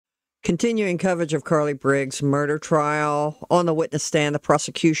Continuing coverage of Carly Briggs' murder trial. On the witness stand, the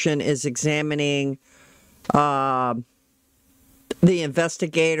prosecution is examining the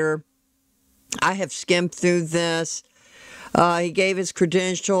investigator. I have skimmed through this. He gave his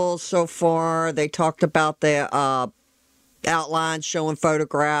credentials so far. They talked about the outline showing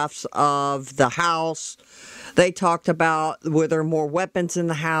photographs of the house. They talked about were there more weapons in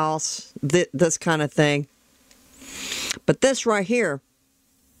the house, this kind of thing. But this right here,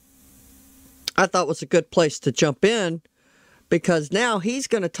 I thought was a good place to jump in, because now he's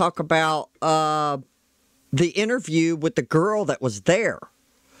going to talk about the interview with the girl that was there.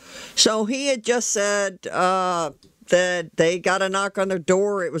 So he had just said that they got a knock on their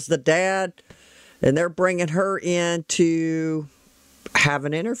door. It was the dad, and they're bringing her in to have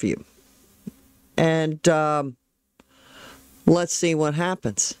an interview. And let's see what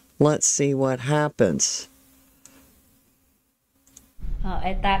happens. Let's see what happens.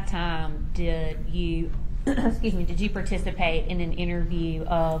 At that time, did you, excuse me, did you participate in an interview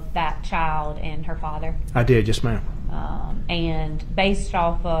of that child and her father? I did, yes, ma'am. And based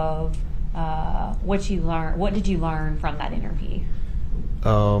off of what you learned, what did you learn from that interview?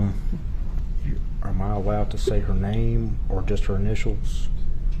 Am I allowed to say her name or just her initials?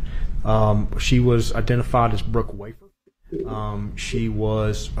 She was identified as Brooke Wafer. She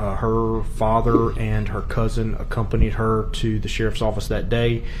was, her father and her cousin accompanied her to the sheriff's office that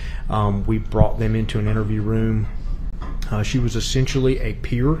day. We brought them into an interview room. She was essentially a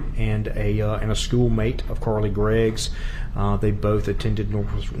peer and a schoolmate of Carly Gregg's. They both attended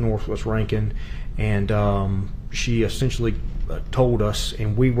Northwest Rankin, and she essentially told us,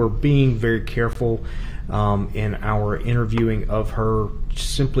 and we were being very careful in our interviewing of her,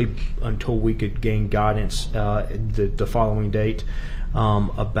 simply until we could gain guidance the following date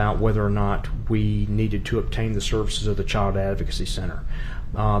about whether or not we needed to obtain the services of the Child Advocacy Center.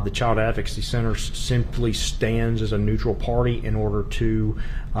 The Child Advocacy Center simply stands as a neutral party in order to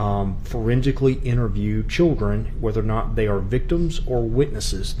forensically interview children, whether or not they are victims or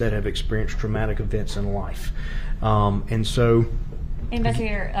witnesses that have experienced traumatic events in life. And so,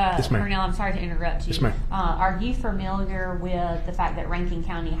 Investigator yes, Cornell, I'm sorry to interrupt you. Yes, ma'am. Are you familiar with the fact that Rankin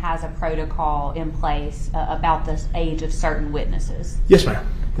County has a protocol in place about the age of certain witnesses? Yes, ma'am.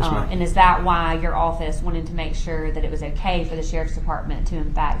 Yes, ma'am. And is that why your office wanted to make sure that it was okay for the Sheriff's Department to,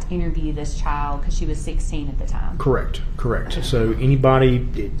 in fact, interview this child because she was 16 at the time? Correct, correct. So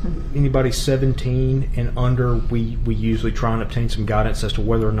anybody 17 and under, we usually try and obtain some guidance as to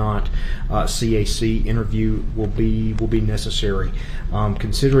whether or not CAC interview will be necessary.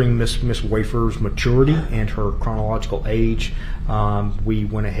 Considering Miss Wafer's maturity and her chronological age, we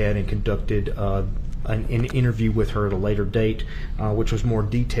went ahead and conducted an interview with her at a later date, which was more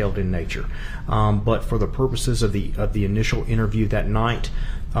detailed in nature. But for the purposes of the initial interview that night,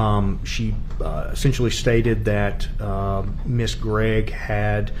 she essentially stated that Miss Gregg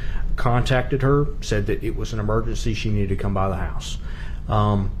had contacted her, said that it was an emergency, she needed to come by the house.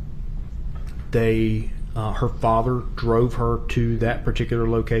 Her father drove her to that particular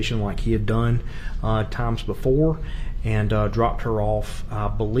location like he had done times before, and dropped her off. I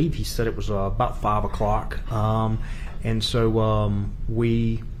believe he said it was about 5 o'clock. And so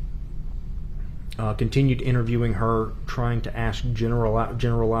we continued interviewing her, trying to ask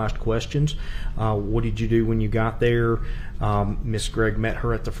generalized questions. What did you do when you got there? Miss Gregg met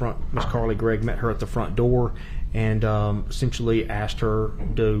her at the front. Miss Carly Gregg met her at the front door, and essentially asked her,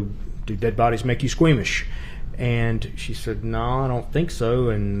 "Do dead bodies make you squeamish?" And she said, "No, I don't think so."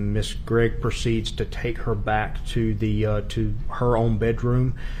 And Miss Gregg proceeds to take her back to to her own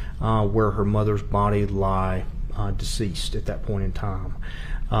bedroom, where her mother's body lie deceased at that point in time.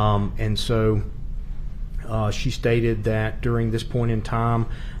 And so she stated that during this point in time,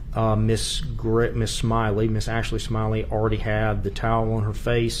 Miss Ashley Smiley already had the towel on her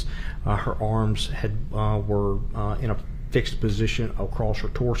face. Her arms were in a fixed position across her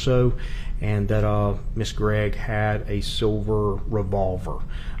torso, and that Miss Gregg had a silver revolver.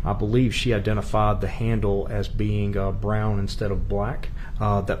 I believe she identified the handle as being brown instead of black,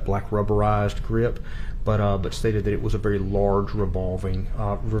 that black rubberized grip, but stated that it was a very large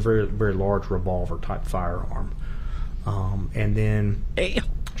very large revolver type firearm. And then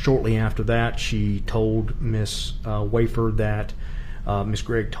shortly after that, she told Miss Wafer that Miss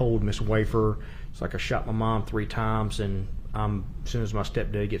Gregg told Miss Wafer, "It's like I shot my mom 3 times, and as soon as my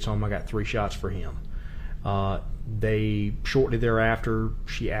stepdad gets home, I got 3 shots for him." Shortly thereafter,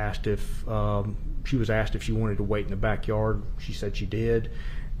 she was asked if she wanted to wait in the backyard. She said she did.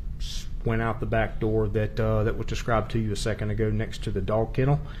 Went out the back door that was described to you a second ago, next to the dog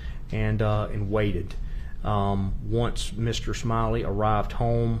kennel, and waited. Once Mr. Smiley arrived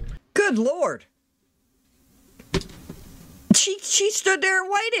home. Good Lord. She stood there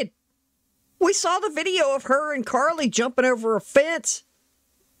and waited. We saw the video of her and Carly jumping over a fence.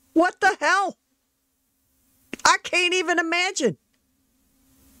 What the hell? I can't even imagine.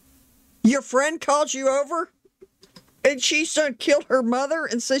 Your friend calls you over and she's going to kill her mother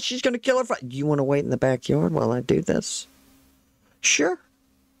and says she's going to kill her. Do you want to wait in the backyard while I do this? Sure.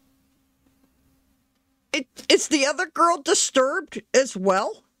 Is the other girl disturbed as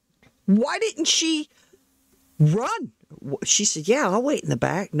well? Why didn't she run? She said, yeah, I'll wait in the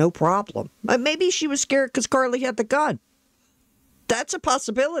back. No problem. Maybe she was scared because Carly had the gun. That's a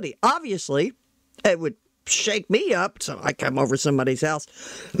possibility. Obviously, it would shake me up. So I come over somebody's house.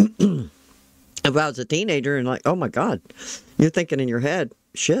 If I was a teenager and like, oh my God, you're thinking in your head,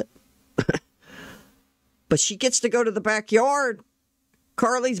 shit. But she gets to go to the backyard.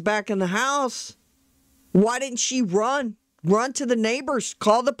 Carly's back in the house. Why didn't she run? Run to the neighbors.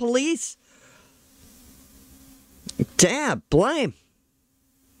 Call the police. Damn, blame.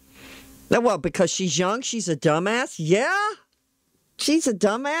 Well, because she's young, she's a dumbass? Yeah? She's a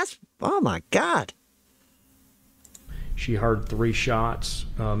dumbass? Oh, my God. She heard 3 shots.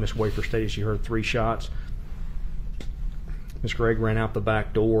 Miss Wafer stated she heard 3 shots. Miss Gregg ran out the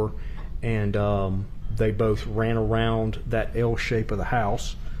back door, and they both ran around that L shape of the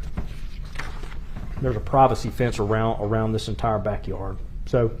house. There's a privacy fence around this entire backyard.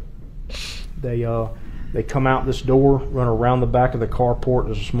 So they come out this door, run around the back of the carport.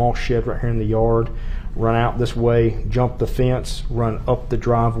 There's a small shed right here in the yard. Run out this way, jump the fence, run up the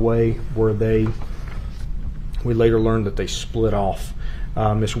driveway where we later learned that they split off.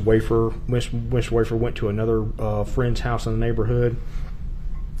 Miss Wafer went to another friend's house in the neighborhood.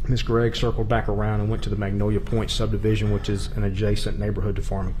 Miss Gregg circled back around and went to the Magnolia Point subdivision, which is an adjacent neighborhood to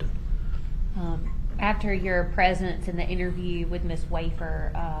Farmington. After your presence in the interview with Miss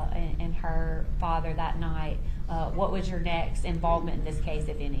Wafer and her father that night, what was your next involvement in this case,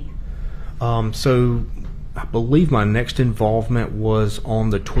 if any? So I believe my next involvement was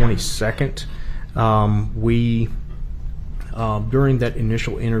on the 22nd. During that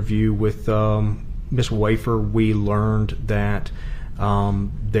initial interview with Miss Wafer, we learned that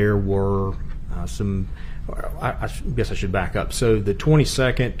there were some. I guess I should back up. So the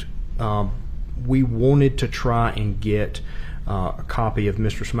 22nd. We wanted to try and get a copy of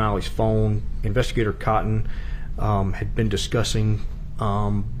Mr. Smiley's phone. Investigator Cotton had been discussing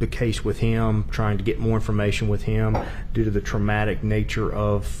the case with him, trying to get more information with him due to the traumatic nature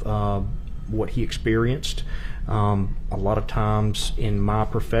of what he experienced. A lot of times in my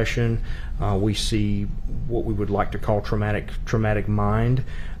profession, we see what we would like to call traumatic mind.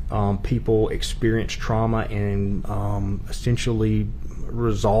 People experience trauma and essentially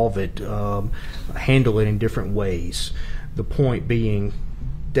resolve it, handle it in different ways. The point being,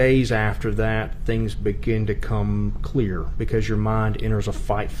 days after that, things begin to come clear because your mind enters a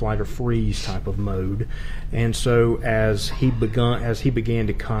fight, flight, or freeze type of mode. And so as he began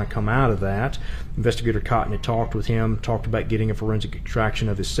to kind of come out of that, Investigator Cotton had talked with him, talked about getting a forensic extraction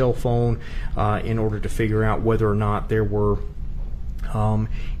of his cell phone in order to figure out whether or not there were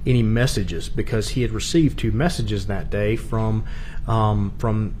any messages, because he had received 2 messages that day from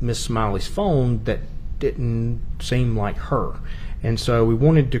Miss Smiley's phone that didn't seem like her, and so we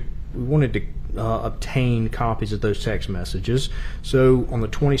wanted to obtain copies of those text messages. So on the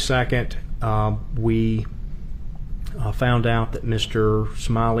 22nd, we found out that Mr.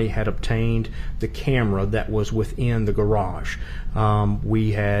 Smiley had obtained the camera that was within the garage.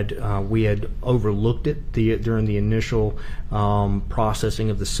 We had overlooked it during the initial processing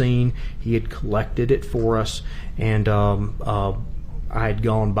of the scene. He had collected it for us, and I had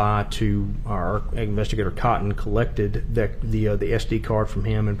gone by to our investigator Cotton, collected the SD card from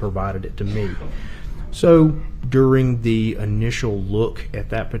him and provided it to me. So during the initial look at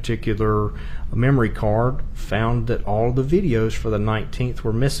that particular memory card, found that all the videos for the 19th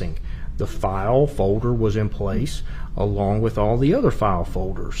were missing. The file folder was in place along with all the other file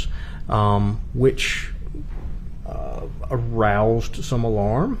folders, which aroused some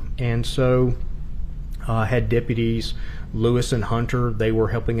alarm. And so had deputies Lewis and Hunter, they were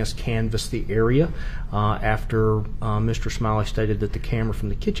helping us canvass the area after Mr. Smiley stated that the camera from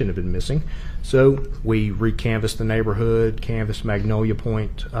the kitchen had been missing. So we recanvassed the neighborhood, canvassed Magnolia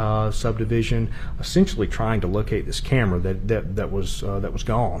Point subdivision, essentially trying to locate this camera that was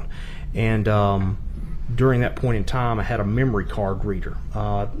gone. And during that point in time, I had a memory card reader,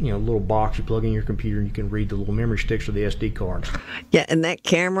 a little box you plug in your computer and you can read the little memory sticks or the SD cards. Yeah, and that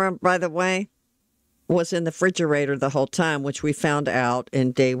camera, by the way, was in the refrigerator the whole time, which we found out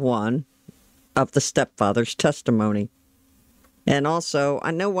in day 1 of the stepfather's testimony. And also,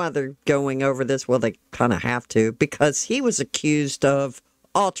 I know why they're going over this. Well, they kind of have to, because he was accused of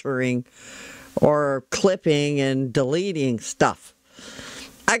altering or clipping and deleting stuff.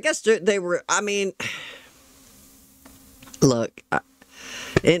 I guess they were, I mean, look,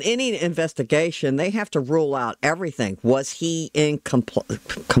 in any investigation, they have to rule out everything. Was he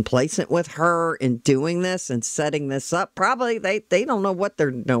complacent with her in doing this and setting this up? Probably they don't know what they're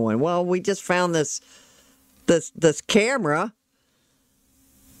doing. Well, we just found this camera.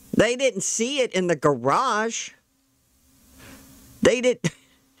 They didn't see it in the garage. They didn't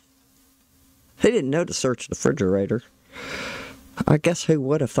know to search the refrigerator. I guess who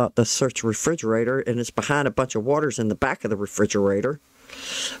would have thought to search refrigerator, and it's behind a bunch of waters in the back of the refrigerator.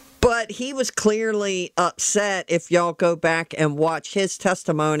 But he was clearly upset. If y'all go back and watch his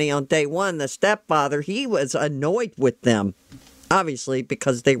testimony on day one, the stepfather, he was annoyed with them, obviously,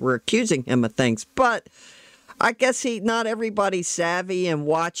 because they were accusing him of things. But I guess not everybody's savvy in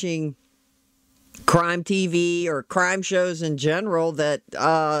watching crime TV or crime shows in general, that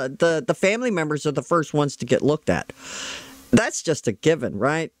the family members are the first ones to get looked at. That's just a given,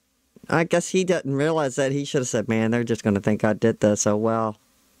 right? I guess he didn't realize that. He should have said, man, they're just going to think I did this. Oh, well,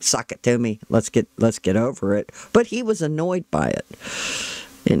 suck it to me. Let's get over it. But he was annoyed by it.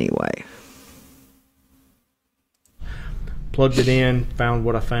 Anyway. Plugged it in, found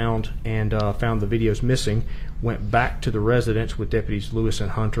what I found, and found the videos missing. Went back to the residence with Deputies Lewis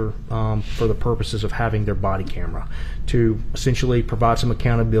and Hunter for the purposes of having their body camera to essentially provide some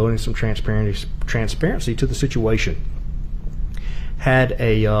accountability and some transparency to the situation. Had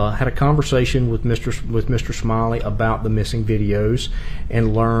a conversation with Mr. Smiley about the missing videos,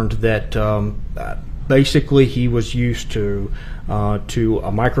 and learned that basically he was used to a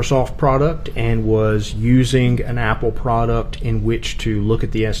Microsoft product and was using an Apple product in which to look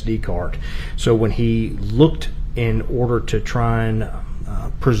at the SD card. So when he looked in order to try and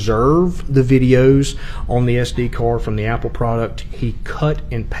preserve the videos on the SD card from the Apple product, he cut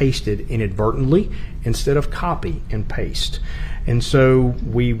and pasted inadvertently instead of copy and paste. And so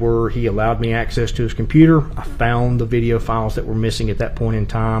he allowed me access to his computer. I found the video files that were missing at that point in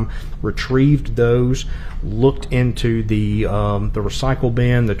time, retrieved those, looked into the recycle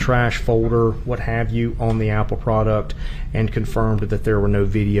bin, the trash folder, what have you, on the Apple product, and confirmed that there were no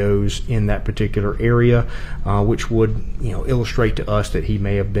videos in that particular area, which would, illustrate to us that he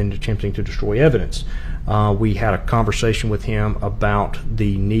may have been attempting to destroy evidence. We had a conversation with him about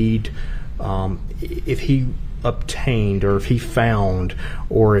the need, if he obtained, or if he found,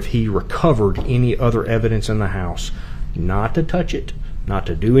 or if he recovered any other evidence in the house, not to touch it, not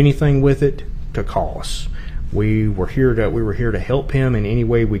to do anything with it, to call us. We were here to help him in any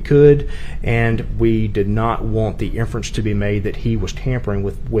way we could, and we did not want the inference to be made that he was tampering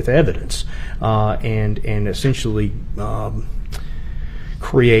with evidence, and essentially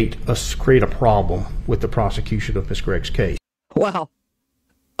create a problem with the prosecution of Miss Gregg's case. Wow.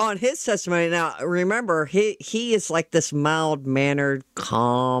 On his testimony, now remember, he is like this mild-mannered,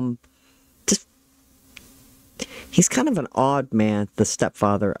 calm. He's kind of an odd man, the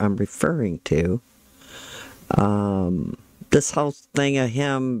stepfather I'm referring to. This whole thing of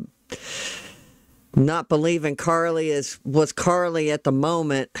him not believing Carly was Carly at the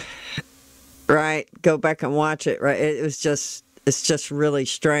moment, right? Go back and watch it, right? It's just really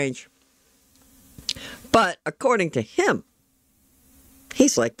strange. But according to him,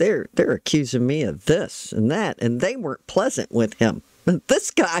 he's like, they're accusing me of this and that, and they weren't pleasant with him.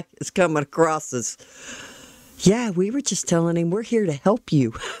 This guy is coming across as, yeah, we were just telling him we're here to help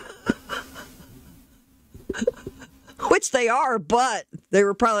you. Which they are, but they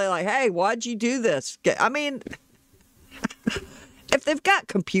were probably like, hey, why'd you do this? I mean, if they've got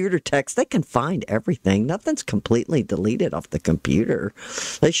computer text, they can find everything. Nothing's completely deleted off the computer.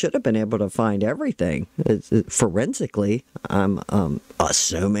 They should have been able to find everything forensically. I'm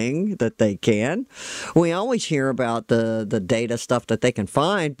assuming that they can. We always hear about the data stuff that they can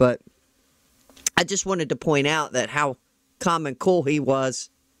find, but I just wanted to point out that how calm and cool he was,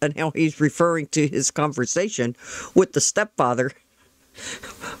 and how he's referring to his conversation with the stepfather,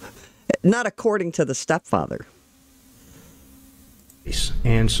 not according to the stepfather.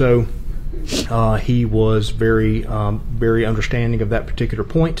 And so he was very understanding of that particular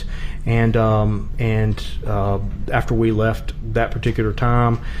point. And after we left that particular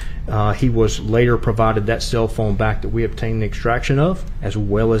time, He was later provided that cell phone back that we obtained the extraction of, as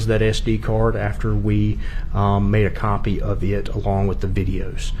well as that SD card after we made a copy of it along with the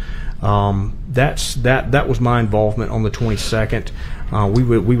videos. That was my involvement on the 22nd.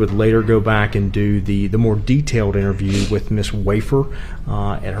 We would later go back and do the more detailed interview with Miss Wafer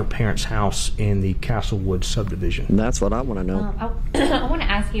at her parents' house in the Castlewood subdivision. That's what I want to know. I want to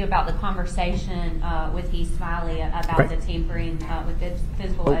ask you about the conversation with Heath Smiley about the tampering with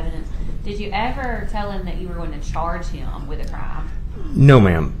physical evidence. Did you ever tell him that you were going to charge him with a crime? No,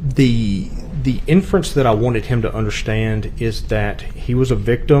 ma'am. The inference that I wanted him to understand is that he was a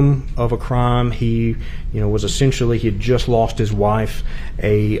victim of a crime. He, was essentially, he had just lost his wife,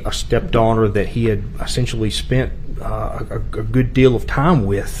 a stepdaughter that he had essentially spent a good deal of time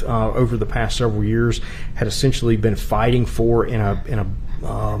with over the past several years, had essentially been fighting for in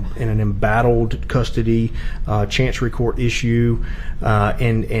an embattled custody chancery court issue,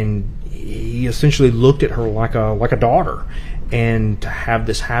 and he essentially looked at her like a daughter. And to have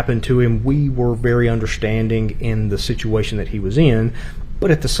this happen to him, we were very understanding in the situation that he was in,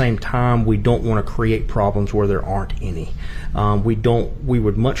 but at the same time, we don't want to create problems where there aren't any. We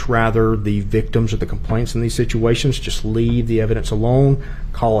would much rather the victims of the complaints in these situations just leave the evidence alone,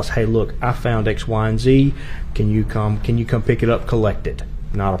 call us, hey, look, I found X, Y, and Z. Can you come pick it up, collect it?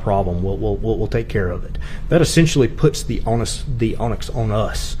 Not a problem. We'll take care of it. That essentially puts the onus on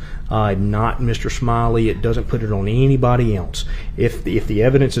us. Not Mr. Smiley. It doesn't put it on anybody else. If the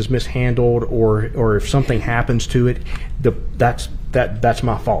evidence is mishandled or if something happens to it, that's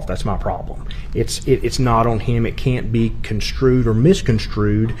my fault. That's my problem. It's not on him. It can't be construed or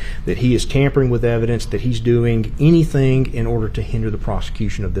misconstrued that he is tampering with evidence, that he's doing anything in order to hinder the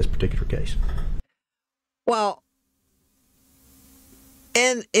prosecution of this particular case. Well,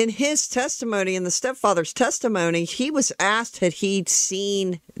 and in his testimony, in the stepfather's testimony, he was asked had he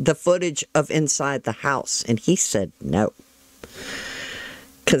seen the footage of inside the house, and he said no.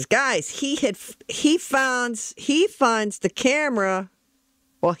 Because guys, he finds the camera.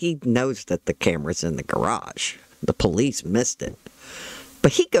 Well, he knows that the camera's in the garage. The police missed it,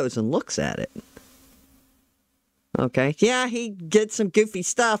 but he goes and looks at it. Okay, yeah, he gets some goofy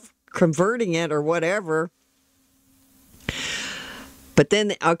stuff converting it or whatever. But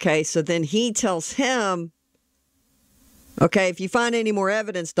then, okay, so then he tells him, okay, if you find any more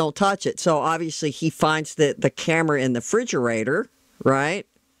evidence, don't touch it. So obviously he finds the camera in the refrigerator, right?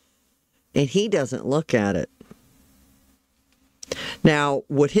 And he doesn't look at it. Now,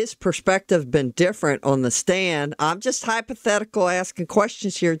 would his perspective been different on the stand? I'm just hypothetical asking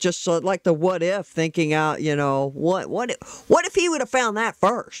questions here, just so like the what if, thinking out, what if he would have found that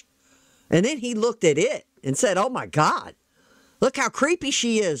first? And then he looked at it and said, oh my God. Look how creepy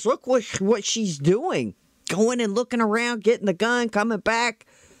she is. Look what she's doing. Going and looking around, getting the gun, coming back.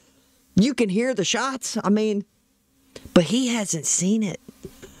 You can hear the shots. I mean, but he hasn't seen it.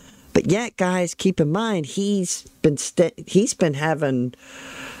 But yet, guys, keep in mind, he's been having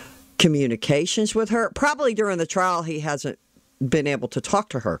communications with her. Probably during the trial, he hasn't been able to talk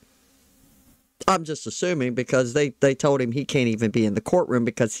to her. I'm just assuming because they told him he can't even be in the courtroom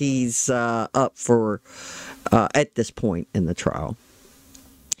because he's up for, at this point in the trial,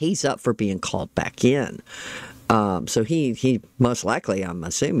 he's up for being called back in. So he most likely, I'm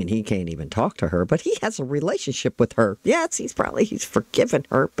assuming, he can't even talk to her, but he has a relationship with her. Yes, he's forgiven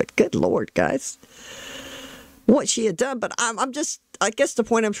her, but good Lord, guys, what she had done. But I guess the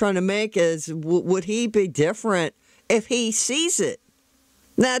point I'm trying to make is, would he be different if he sees it?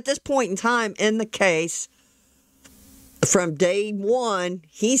 Now, at this point in time in the case, from day one,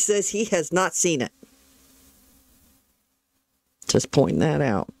 he says he has not seen it. Just pointing that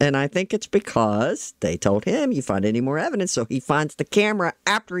out. And I think it's because they told him, you find any more evidence, so he finds the camera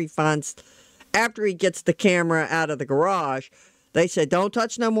after he gets the camera out of the garage. They said, don't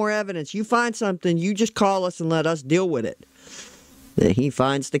touch no more evidence. You find something, you just call us and let us deal with it. Then he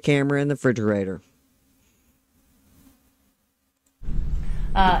finds the camera in the refrigerator.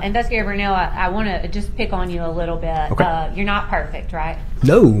 Investigator Burnell, I want to just pick on you a little bit. Okay. You're not perfect, right?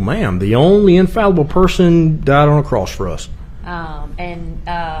 No, ma'am. The only infallible person died on a cross for us.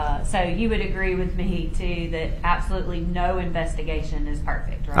 So you would agree with me, too, that absolutely no investigation is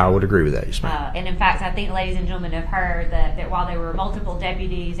perfect, right? I would agree with that, yes, ma'am. And in fact, I think ladies and gentlemen have heard that while there were multiple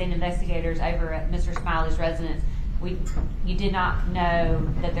deputies and investigators over at Mr. Smiley's residence, you did not know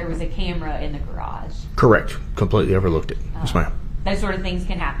that there was a camera in the garage. Correct. Completely overlooked it. Yes, ma'am. Those sort of things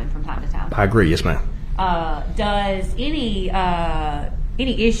can happen from time to time. I agree. Yes, ma'am. Does any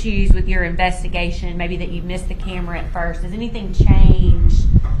issues with your investigation, maybe that you missed the camera at first, does anything change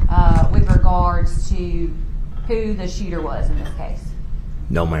with regards to who the shooter was in this case?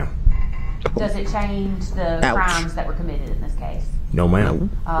 No, ma'am. Does it change the Ouch. crimes that were committed in this case? No, ma'am.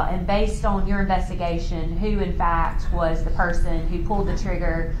 And based on your investigation, who in fact was the person who pulled the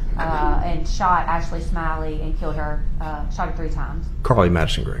trigger and shot Ashley Smiley and killed her, shot her 3 times? Carly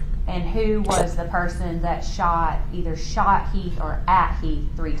Madison Gregg. And who was the person that either shot Heath or at Heath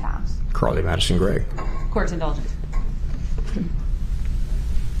 3 times? Carly Madison Gregg. Court's indulgence.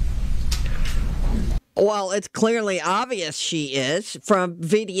 Well, it's clearly obvious she is from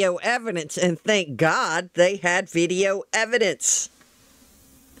video evidence, and thank God they had video evidence.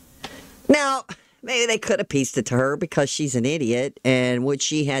 Now, maybe they could have pieced it to her because she's an idiot, and would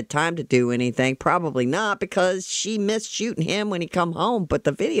she had time to do anything? Probably not, because she missed shooting him when he come home, but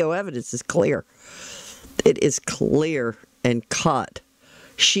the video evidence is clear. It is clear and cut.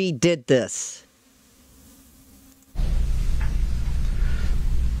 She did this.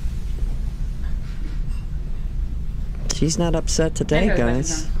 She's not upset today,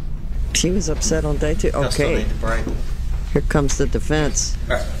 guys. She was upset on day 2. Okay. Here comes the defense.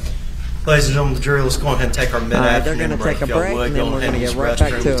 Ladies and gentlemen of the jury, let's go ahead and take our they're going to take a break, and then we're going to get right back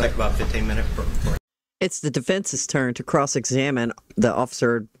to We'll it. take about 15-minute break. It's the defense's turn to cross-examine the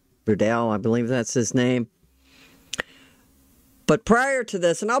officer, Brudell, I believe that's his name. But prior to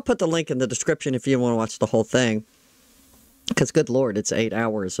this, and I'll put the link in the description if you want to watch the whole thing, because good Lord, it's 8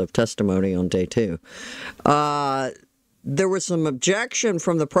 hours of testimony on day 2. There was some objection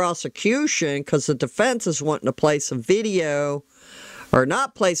from the prosecution because the defense is wanting to play some video or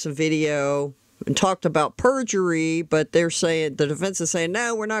not play some video and talked about perjury, but they're saying, the defense is saying,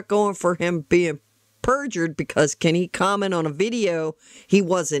 no, we're not going for him being perjured because can he comment on a video he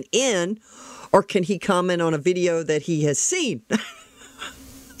wasn't in, or can he comment on a video that he has seen?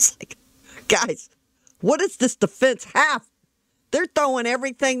 It's like, guys, what does this defense have? They're throwing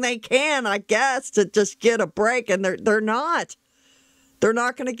everything they can, I guess, to just get a break, and they're not. They're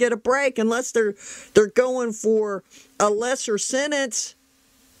not going to get a break unless they're going for a lesser sentence.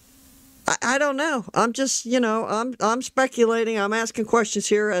 I don't know. I'm just, I'm speculating. I'm asking questions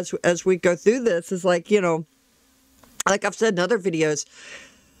here as we go through this. It's like, like I've said in other videos,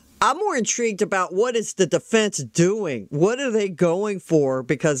 I'm more intrigued about what is the defense doing? What are they going for?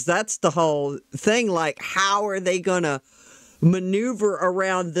 Because that's the whole thing. Like, how are they going to maneuver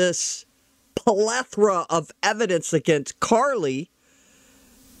around this plethora of evidence against Carly?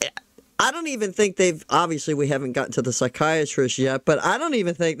 I don't even think obviously we haven't gotten to the psychiatrist yet, but I don't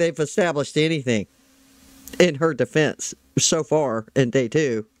even think they've established anything in her defense so far in day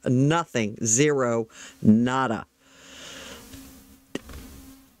 2. Nothing. Zero. Nada.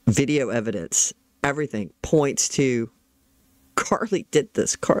 Video evidence. Everything points to Carly did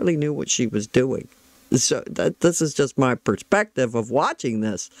this. Carly knew what she was doing. So this is just my perspective of watching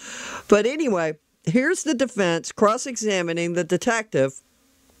this. But anyway, here's the defense cross-examining the detective.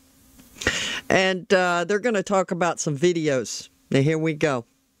 And they're going to talk about some videos. Now, here we go.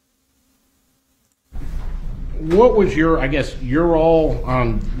 What was your role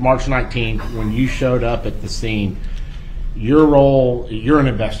on March 19th when you showed up at the scene? Your role, you're an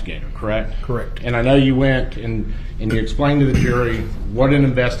investigator, correct? Correct. And I know you went and you explained to the jury what an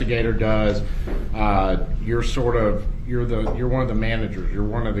investigator does. You're one of the managers. You're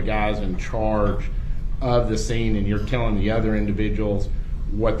one of the guys in charge of the scene, and you're telling the other individuals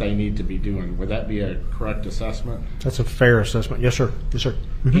what they need to be doing. Would that be a correct assessment? That's a fair assessment. Yes, sir. Yes, sir.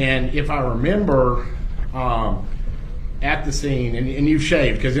 Mm-hmm. And if I remember, at the scene, and you've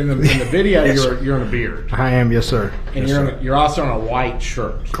shaved, because in the video Yes, you're in a beard. I am, yes, sir. And Yes, you're also in a white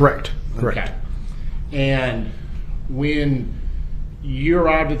shirt. Correct. Okay. And when you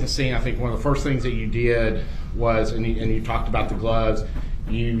arrived at the scene, I think one of the first things that you did was, and you talked about the gloves,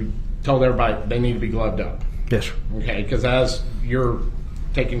 you told everybody they need to be gloved up. Yes, sir. Okay, because as you're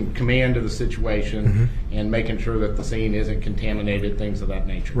taking command of the situation and making sure that the scene isn't contaminated, things of that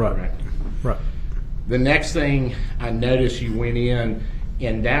nature. Right. Correct? Right. The next thing I noticed you went in,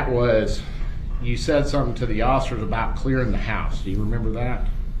 and that was you said something to the officers about clearing the house. Do you remember that?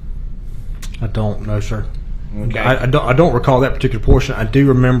 I don't know, sir. Okay. I don't recall that particular portion. I do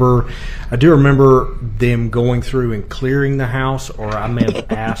remember them going through and clearing the house, or I may have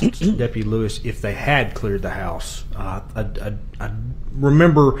asked Deputy Lewis if they had cleared the house. I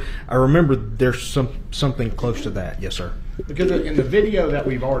remember there's something close to that. Yes, sir. Because in the video that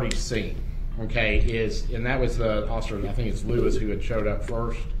we've already seen, okay, and that was the officer, I think it's Lewis, who had showed up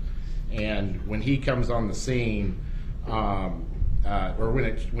first, and when he comes on the scene, or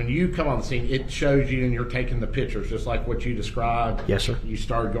when you come on the scene, it shows you and you're taking the pictures, just like what you described. Yes, sir. You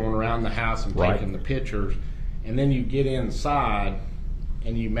started going around the house and Right. taking the pictures, and then you get inside,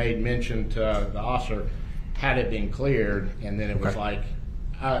 and you made mention to the officer, had it been cleared, and then it was Okay. like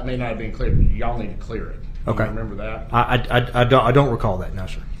It may not have been clear. Y'all need to clear it. Okay. You remember that? I don't recall that, no,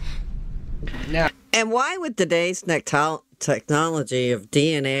 sir. Now, And why with today's technology of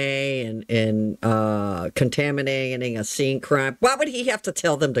DNA and contaminating a scene crime, why would he have to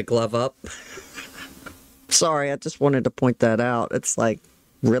tell them to glove up? Sorry, I just wanted to point that out. It's like,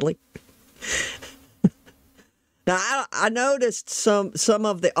 really? Now, I noticed some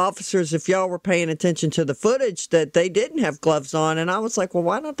of the officers, if y'all were paying attention to the footage, that they didn't have gloves on. And I was like, well,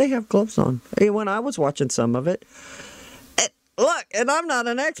 why don't they have gloves on? When I was watching some of it. Look, and I'm not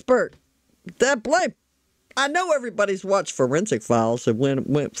an expert. That blame. I know everybody's watched Forensic Files and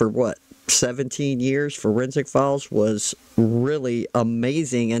went for what? 17 years. Forensic Files was really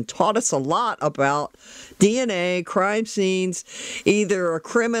amazing and taught us a lot about DNA, crime scenes. Either a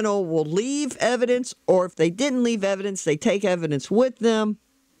criminal will leave evidence, or if they didn't leave evidence, they take evidence with them.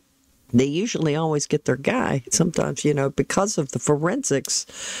 They usually always get their guy, sometimes, because of the forensics.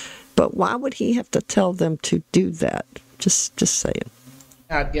 But why would he have to tell them to do that? Just saying.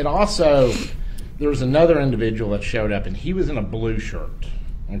 it also, there was another individual that showed up, and he was in a blue shirt,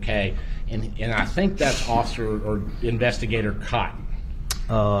 okay? And I think that's Officer or Investigator Cotton.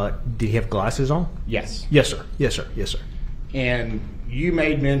 Did he have glasses on? Yes. Yes, sir. Yes, sir. Yes, sir. And you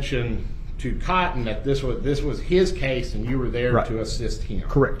made mention to Cotton that this was his case, and you were there Right. to assist him.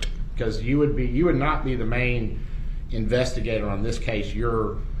 Correct. Because you would not be the main investigator on this case.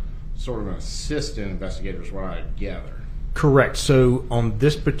 You're sort of an assistant investigator, is what I gather. Correct. So on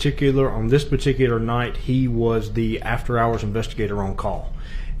this particular night, he was the after-hours investigator on call,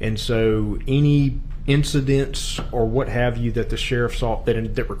 and so any incidents or what have you that the sheriff's office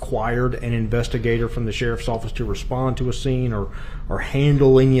that required an investigator from the sheriff's office to respond to a scene or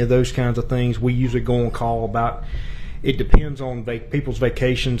handle any of those kinds of things, we usually go on call about. It depends on people's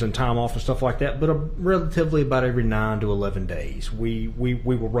vacations and time off and stuff like that, but relatively about every 9 to 11 days. We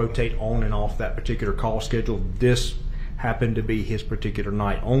will rotate on and off that particular call schedule. This happened to be his particular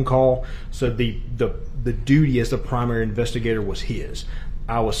night on call, so the duty as the primary investigator was his.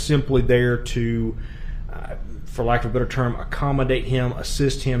 I was simply there to, for lack of a better term, accommodate him,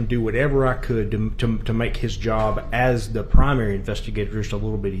 assist him, do whatever I could to make his job as the primary investigator just a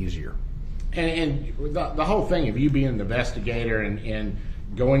little bit easier. And the whole thing of you being an investigator and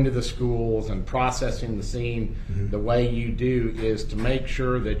going to the schools and processing the scene the way you do is to make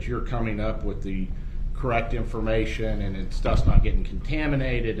sure that you're coming up with the correct information and stuff's not getting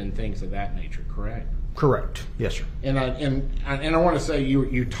contaminated and things of that nature, correct? Correct. Yes, sir. And I want to say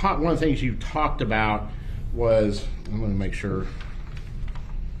you talked, one of the things you talked about was, I'm going to make sure.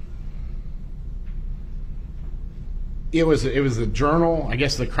 It was the journal, I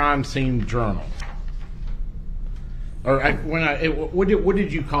guess the crime scene journal. Or what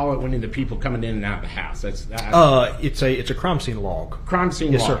did you call it when the people coming in and out of the house? It's a crime scene log. Crime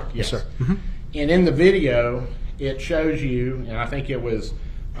scene Yes, log. sir. Yes, sir. Mm-hmm. And in the video, it shows you, and I think it was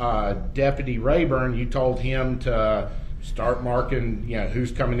Deputy Rayburn. You told him to start marking,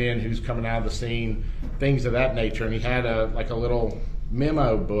 who's coming in, who's coming out of the scene, things of that nature. And he had a little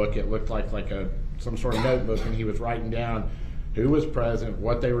memo book. It looked like some sort of notebook, and he was writing down who was present,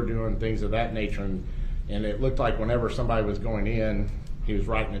 what they were doing, things of that nature. And it looked like whenever somebody was going in, he was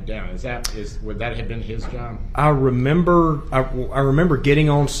writing it down. Would that have been his job? I remember getting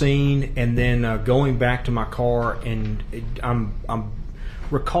on scene and then going back to my car, and I'm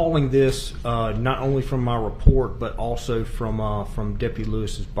recalling this not only from my report but also from Deputy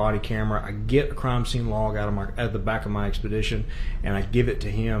Lewis's body camera. I get a crime scene log out of the back of my Expedition, and I give it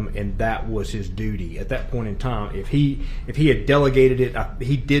to him, and that was his duty at that point in time. If he had delegated it,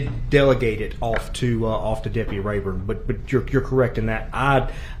 he did delegate it off to Deputy Rayburn. But you're correct in that.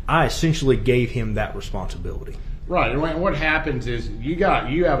 I essentially gave him that responsibility. Right. And what happens is you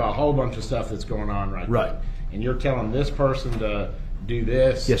have a whole bunch of stuff that's going on right there, and you're telling this person to do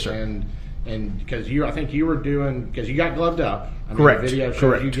this. Yes, sir. And because I think you were doing, because you got gloved up. Correct. The video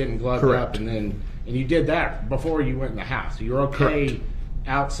shows you getting gloved up, and you did that before you went in the house. So you're okay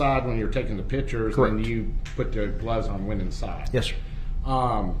outside when you're taking the pictures, and you put the gloves on, went inside. Yes, sir.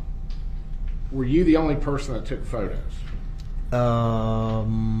 Were you the only person that took photos?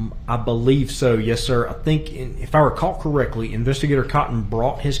 I believe so. Yes, sir. I think, if I recall correctly, Investigator Cotton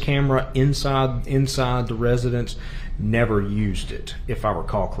brought his camera inside the residence. Never used it, if I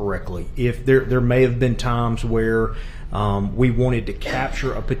recall correctly. If there may have been times where we wanted to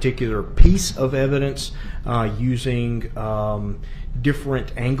capture a particular piece of evidence using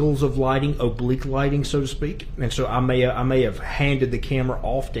different angles of lighting, oblique lighting, so to speak. And so I may have handed the camera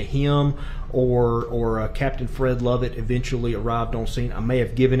off to him, or Captain Fred Lovett eventually arrived on scene. I may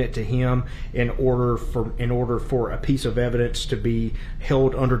have given it to him in order for a piece of evidence to be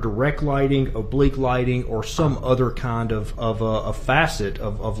held under direct lighting, oblique lighting, or some other kind of a facet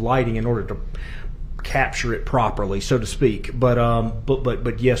of lighting in order to capture it properly, so to speak.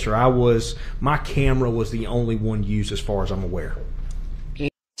 But yes, sir, my camera was the only one used as far as I'm aware.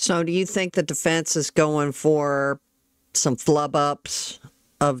 So do you think the defense is going for some flub ups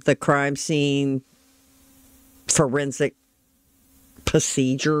of the crime scene forensic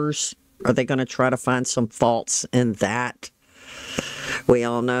procedures? Are they going to try to find some faults in that? We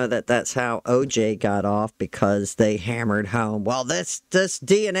all know that that's how OJ got off, because they hammered home, well, this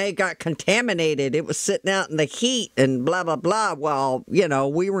DNA got contaminated. It was sitting out in the heat and blah, blah, blah. Well, you know,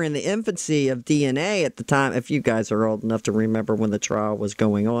 we were in the infancy of DNA at the time. If you guys are old enough to remember when the trial was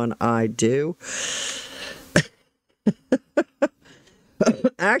going on, I do.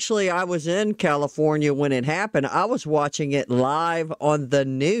 Actually, I was in California when it happened. I was watching it live on the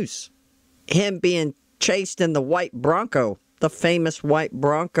news. Him being chased in the white Bronco, the famous white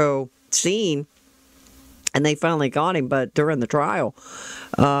Bronco scene, and they finally got him. But during the trial,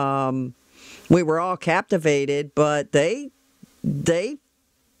 we were all captivated. But I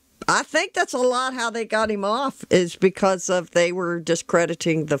think that's a lot how they got him off, is because of they were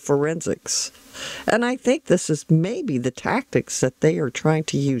discrediting the forensics. And I think this is maybe the tactics that they are trying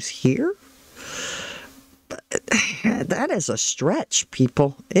to use here. But that is a stretch,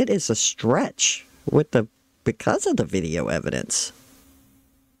 people. It is a stretch because of the video evidence.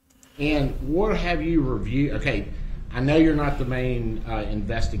 And what have you reviewed? Okay, I know you're not the main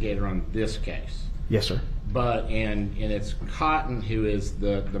investigator on this case. Yes, sir. But and it's Cotton who is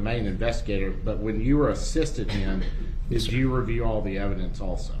the main investigator. But when you were assisted him, Yes, did sir. you review all the evidence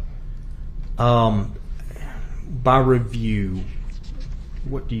also? By review,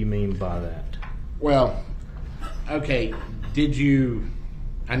 what do you mean by that? Well, okay. Did you?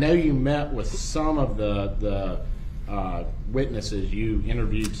 I know you met with some of the witnesses. You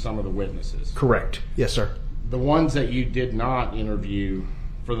interviewed some of the witnesses. Correct. Yes, sir. The ones that you did not interview,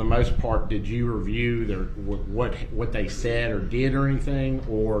 for the most part, did you review their what they said or did or anything,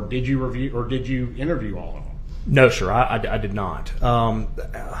 or did you review or did you interview all of them? No, sir, I did not. I'm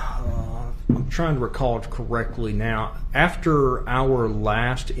trying to recall it correctly now. After our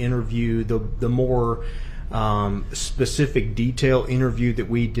last interview, the more specific detail interview that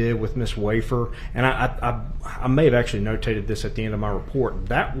we did with Miss Wafer, and I may have actually notated this at the end of my report.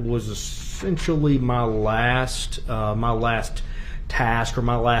 That was essentially my last task or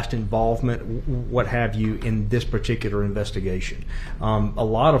my last involvement, what have you, in this particular investigation. A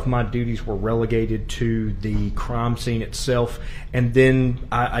lot of my duties were relegated to the crime scene itself, and then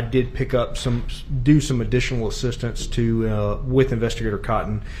I did pick up some additional assistance with Investigator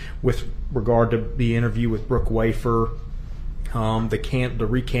Cotton with regard to the interview with Brooke Wafer, the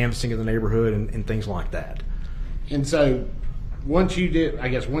recanvassing of the neighborhood, and things like that. And so once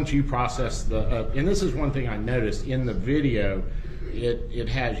you processed and this is one thing I noticed in the video, it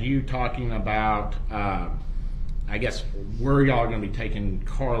has you talking about, I guess, where y'all are going to be taking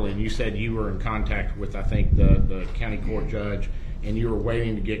Carly. And you said you were in contact with, I think, the county court judge, and you were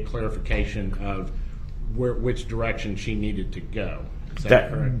waiting to get clarification of which direction she needed to go. Is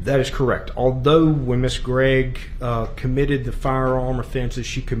that correct? That is correct. Although when Miss Gregg committed the firearm offenses,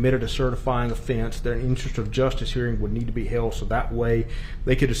 she committed a certifying offense, the interest of justice hearing would need to be held, so that way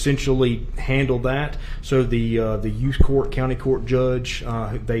they could essentially handle that. So the youth court, county court judge,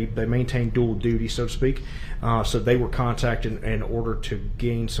 they maintain dual duty, so to speak. So they were contacted in order to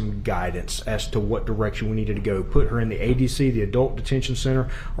gain some guidance as to what direction we needed to go. Put her in the ADC, the Adult Detention Center,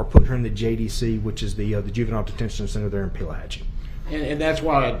 or put her in the JDC, which is the Juvenile Detention Center there in Pelahatchie. And that's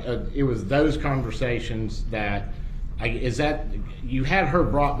why it was those conversations that you had her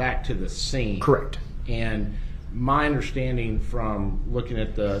brought back to the scene. Correct. And my understanding from looking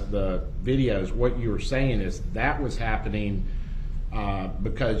at the videos, what you were saying is that was happening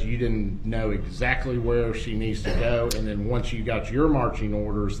because you didn't know exactly where she needs to go, and then once you got your marching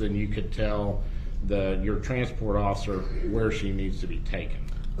orders, then you could tell your transport officer where she needs to be taken.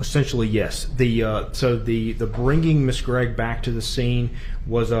 Essentially, yes. So the bringing Miss Gregg back to the scene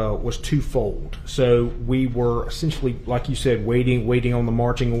was twofold. So we were essentially, like you said, waiting on the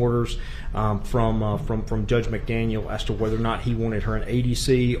marching orders from Judge McDaniel as to whether or not he wanted her in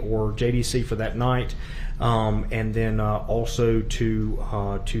ADC or JDC for that night, and then also to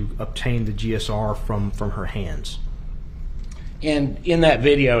obtain the GSR from her hands. And in that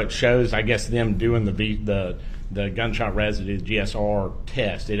video, it shows, I guess, them doing the the gunshot residue GSR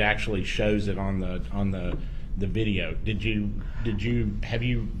test. It actually shows it on the video. Have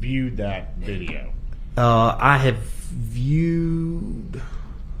you viewed that video? I have viewed.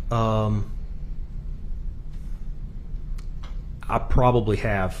 I probably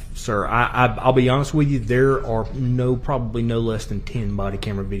have, sir. I'll be honest with you. There are probably no less than 10 body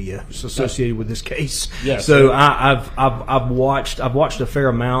camera videos associated with this case. Yes. So I've watched a fair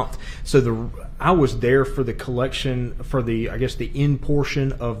amount. So I was there for the collection for the end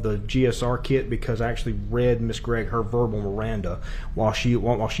portion of the GSR kit because I actually read Miss Gregg her verbal Miranda while she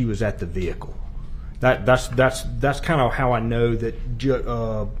was at the vehicle. That's kind of how I know that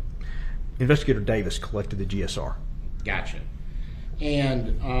Investigator Davis collected the GSR. Gotcha.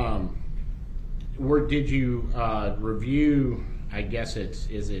 And where did you review? I guess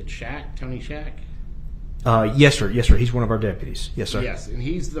is it Shack, Tony Shack? Yes, sir. Yes, sir. He's one of our deputies. Yes, sir. Yes, and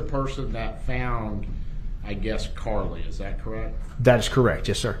he's the person that found, I guess, Carly. Is that correct? That is correct.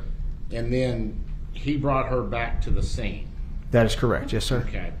 Yes, sir. And then he brought her back to the scene. That is correct. Yes, sir.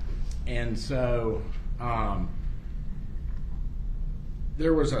 Okay. And so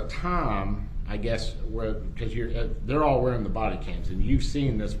there was a time, I guess, where because they're all wearing the body cams, and you've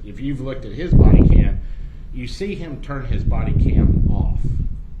seen this. If you've looked at his body cam, you see him turn his body cam off.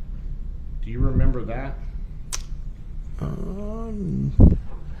 Do you remember that?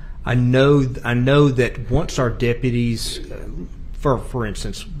 I know that once our deputies, for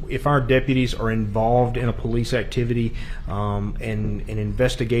instance, if our deputies are involved in a police activity, and an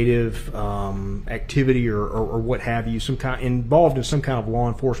investigative activity or what have you, involved in some kind of law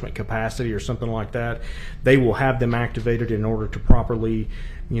enforcement capacity or something like that, they will have them activated in order to properly,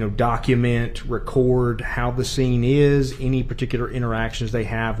 document, record how the scene is, any particular interactions they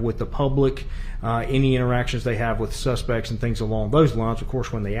have with the public, any interactions they have with suspects and things along those lines. Of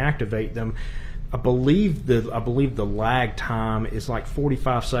course, when they activate them, I believe the lag time is like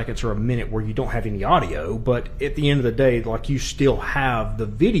 45 seconds or a minute where you don't have any audio, but at the end of the day, like, you still have the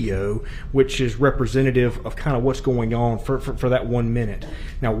video, which is representative of kind of what's going on for that 1 minute.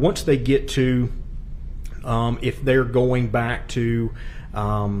 Now, once they get to, if they're going back to,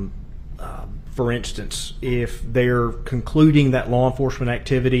 for instance, if they're concluding that law enforcement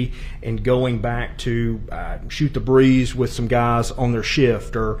activity and going back to shoot the breeze with some guys on their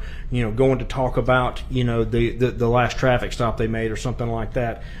shift, or going to talk about the last traffic stop they made or something like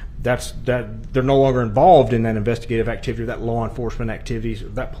that, they're no longer involved in that investigative activity, that law enforcement activity,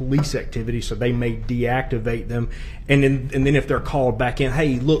 that police activity, so they may deactivate them. And then if they're called back in,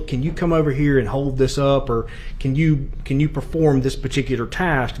 hey, look, can you come over here and hold this up, or can you perform this particular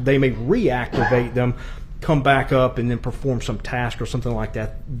task, they may reactivate them, come back up, and then perform some task or something like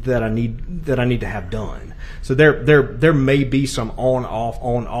that I need to have done. So there may be some on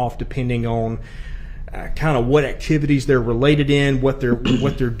off depending on kind of what activities they're related in, what they're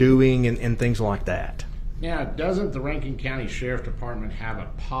doing, and things like that. Now, doesn't the Rankin County Sheriff Department have a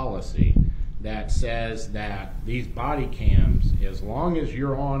policy that says that these body cams, as long as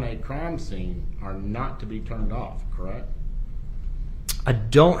you're on a crime scene, are not to be turned off, correct? I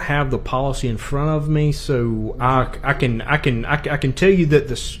don't have the policy in front of me, so I can tell you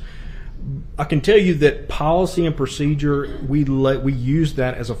that I can tell you that policy and procedure, we use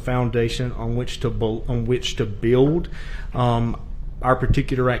that as a foundation on which to build our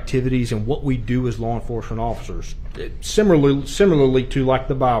particular activities and what we do as law enforcement officers. Similarly to like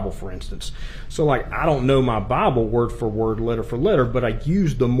the Bible, for instance. So, like, I don't know my Bible word for word, letter for letter, but I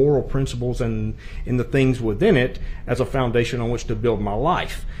use the moral principles and the things within it as a foundation on which to build my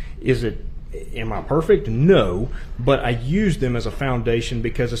life. Am I perfect? No, but I use them as a foundation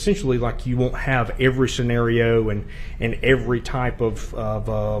because essentially, like, you won't have every scenario and every type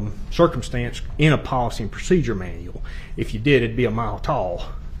of circumstance in a policy and procedure manual. If you did, it'd be a mile tall.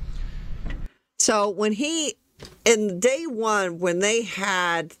 So in day one, when they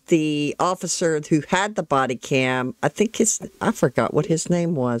had the officer who had the body cam, I forgot what his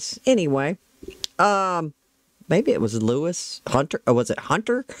name was. Anyway, maybe it was Lewis Hunter, or was it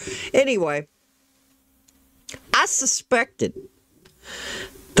Hunter? Anyway, I suspected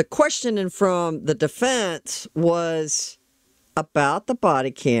the questioning from the defense was about the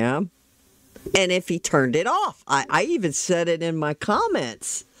body cam and if he turned it off. I even said it in my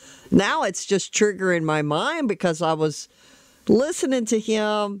comments. Now it's just triggering my mind because I was listening to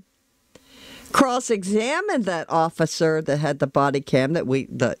him cross-examine that officer that had the body cam, the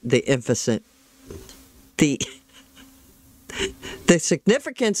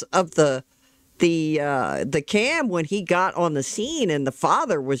significance of the cam when he got on the scene, and the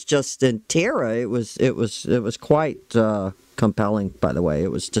father was just in terror. It was quite compelling, by the way.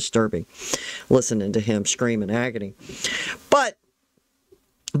 It was disturbing listening to him scream in agony. But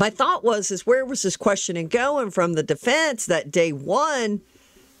my thought is where was this questioning going from the defense that day one?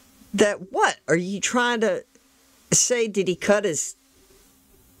 That what? Are you trying to say, did he cut his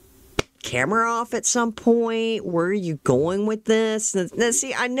camera off at some point? Where are you going with this? Now,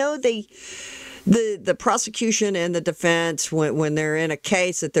 see, I know the prosecution and the defense, when they're in a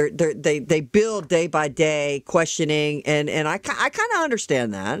case, that they build day by day questioning, and I kind of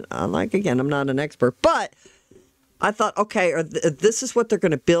understand that. Like, again, I'm not an expert, but I thought, okay, this is what they're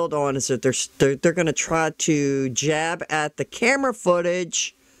going to build on, is that they're going to try to jab at the camera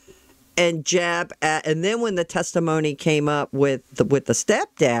footage and jab at, and then when the testimony came up with the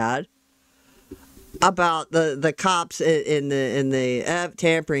stepdad about the cops in the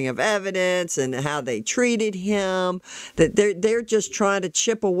tampering of evidence and how they treated him, that they're just trying to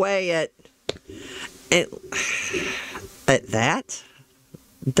chip away at that.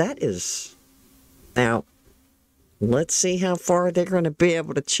 That is, now, let's see how far they're going to be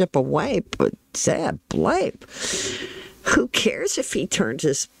able to chip away. But Zab Blape, who cares if he turned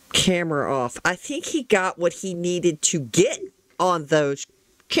his camera off? I think he got what he needed to get on those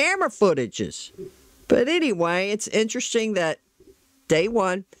camera footages. But anyway, it's interesting that day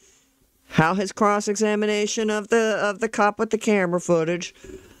one, how his cross-examination of the cop with the camera footage,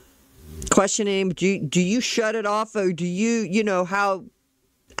 questioning him, do you shut it off, or do you know, how,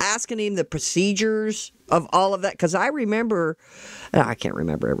 asking him the procedures of all of that, because I remember, I can't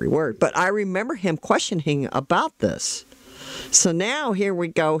remember every word, but I remember him questioning about this. So now here we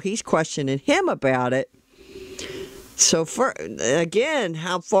go, he's questioning him about it. So again,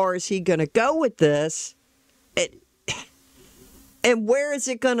 how far is he going to go with this? And where is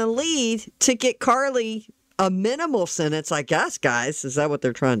it going to lead to get Carly a minimal sentence, I guess, guys? Is that what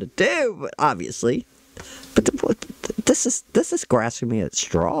they're trying to do? But obviously. But this is grasping me at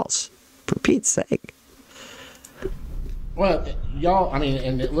straws, for Pete's sake. Well, y'all, I mean,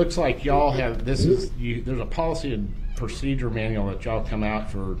 and it looks like y'all have, there's a policy and procedure manual that y'all come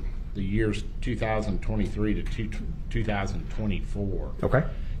out for the years 2023 to 2024. Okay.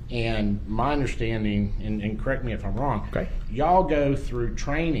 And my understanding, and correct me if I'm wrong, okay, y'all go through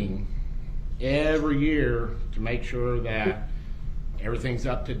training every year to make sure that everything's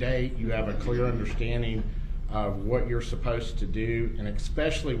up to date, you have a clear understanding of what you're supposed to do, and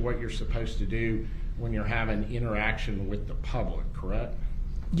especially what you're supposed to do when you're having interaction with the public, correct?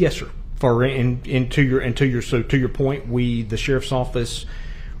 Yes, sir. To your point, the sheriff's office,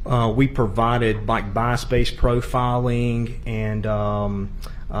 we provided like bias-based profiling and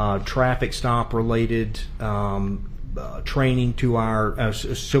traffic stop related training to our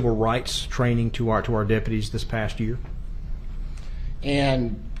civil rights training to our deputies this past year.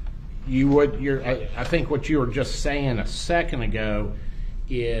 And I think what you were just saying a second ago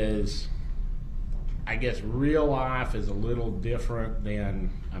is, I guess, real life is a little different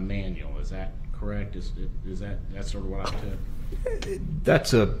than a manual. Is that correct? Is that's sort of what I said?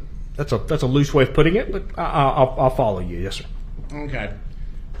 That's a loose way of putting it, but I'll follow you. Yes, sir. Okay.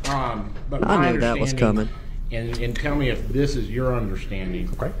 But I knew that was coming. And tell me if this is your understanding.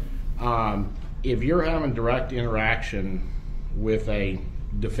 Okay. If you're having direct interaction with a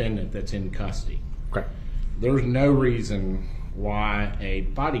defendant that's in custody, okay, there's no reason why a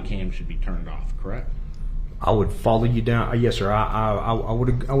body cam should be turned off, correct? I would follow you down. Yes, sir.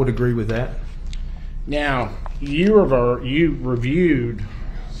 I would agree with that. Now, you reviewed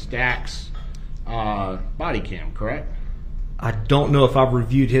Stack's body cam, correct? I don't know if I've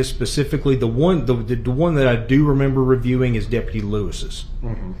reviewed his specifically. The one that I do remember reviewing is Deputy Lewis's.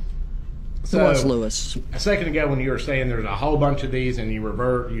 Mm-hmm. So, what's Lewis? A second ago, when you were saying there's a whole bunch of these, and you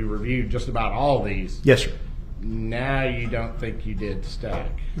reviewed just about all these. Yes, sir. Now you don't think you did Stack.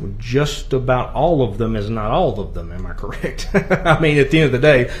 Well, just about all of them is not all of them. Am I correct? I mean, at the end of the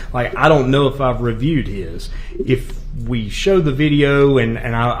day, like, I don't know if I've reviewed his. If we show the video and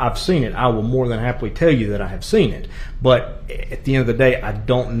I've seen it, I will more than happily tell you that I have seen it. But at the end of the day, I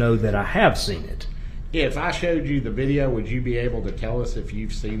don't know that I have seen it. If I showed you the video, would you be able to tell us if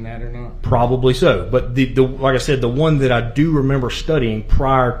you've seen that or not? Probably so. But the like I said, the one that I do remember studying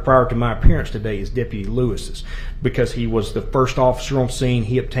prior to my appearance today is Deputy Lewis's, because he was the first officer on scene.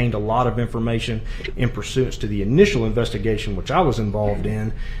 He obtained a lot of information in pursuance to the initial investigation, which I was involved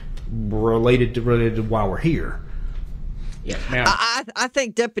in, related to why we're here. Yes, ma'am. I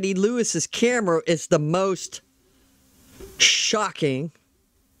think Deputy Lewis's camera is the most shocking,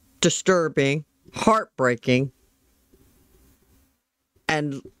 disturbing, heartbreaking,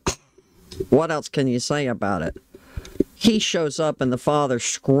 and what else can you say about it? He shows up and the father's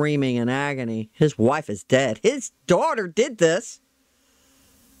screaming in agony. His wife is dead. His daughter did this.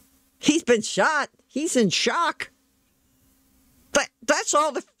 He's been shot. He's in shock. That's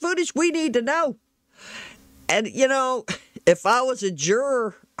all the footage we need to know. And, you know, if I was a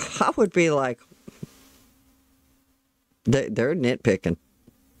juror, I would be like, they're nitpicking.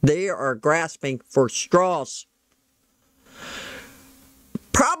 They are grasping for straws.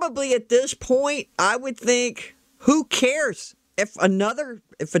 Probably at this point, I would think, who cares if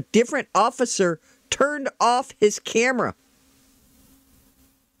a different officer turned off his camera?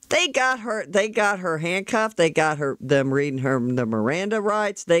 They got her handcuffed. They got them reading her the Miranda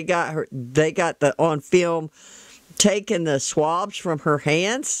rights. They got the on film taking the swabs from her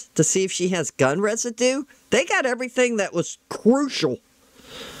hands to see if she has gun residue. They got everything that was crucial.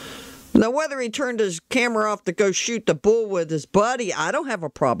 Now, whether he turned his camera off to go shoot the bull with his buddy, I don't have a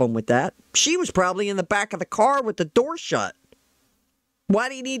problem with that. She was probably in the back of the car with the door shut. Why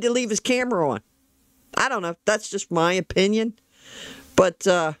do you need to leave his camera on? I don't know. That's just my opinion. But,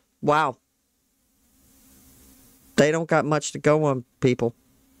 wow. They don't got much to go on, people.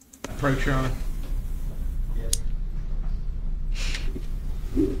 Approach, Your Honor.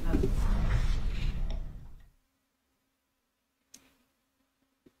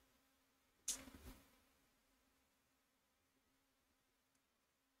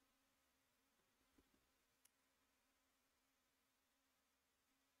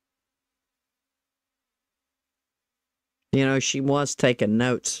 You know, she was taking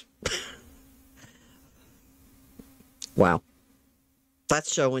notes. Wow.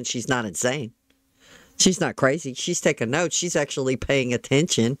 That's showing she's not insane. She's not crazy. She's taking notes. She's actually paying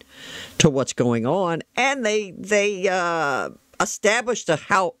attention to what's going on. And they established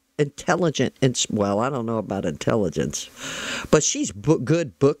how intelligent, and well, I don't know about intelligence, but she's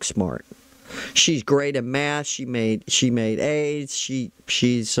good book smart. She's great at math. She made A's.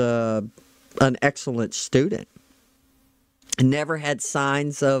 She's an excellent student. Never had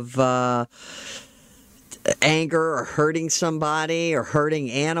signs of anger or hurting somebody or hurting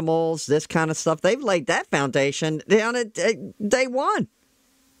animals, this kind of stuff. They've laid that foundation down at day one.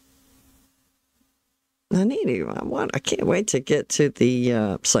 I can't wait to get to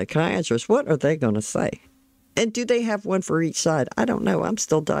the psychiatrist. What are they going to say? And do they have one for each side? I don't know. I'm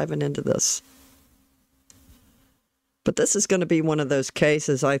still diving into this. But this is going to be one of those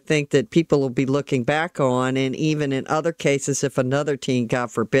cases I think that people will be looking back on, and even in other cases, if another teen,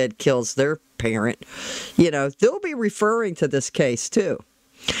 God forbid, kills their parent, you know, they'll be referring to this case too.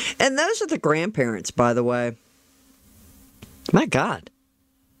 And those are the grandparents, by the way. My God.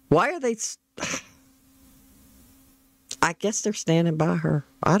 Why are they... I guess they're standing by her.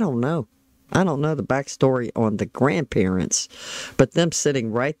 I don't know. I don't know the backstory on the grandparents, but them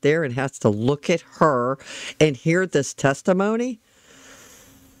sitting right there and has to look at her and hear this testimony.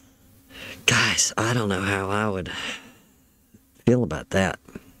 Guys, I don't know how I would feel about that.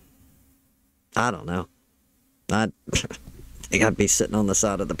 I don't know. I think I'd be sitting on the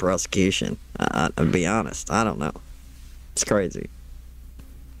side of the prosecution. I'll be honest. I don't know. It's crazy.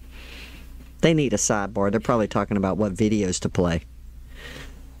 They need a sidebar. They're probably talking about what videos to play.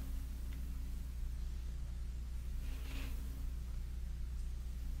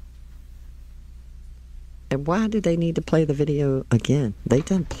 And why do they need to play the video again? They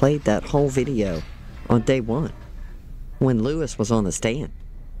done played that whole video on day one when Lewis was on the stand.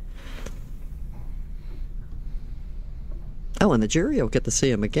 Oh, and the jury will get to see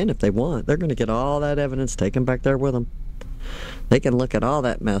him again if they want. They're going to get all that evidence taken back there with them. They can look at all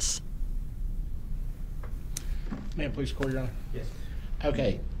that mess. May I please call, Your Honor? Yes.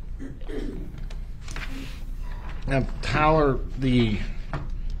 Okay. Now, Tyler,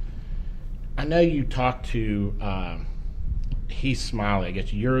 I know you talked to, he's Smiley. I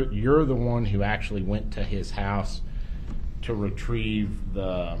guess you're the one who actually went to his house to retrieve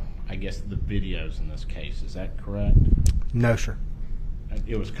the videos in this case. Is that correct? No, sir.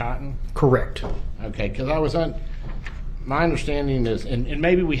 It was Cotton? Correct. Okay, because I was my understanding is, and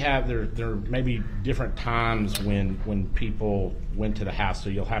maybe we have, there may be different times when people went to the house, so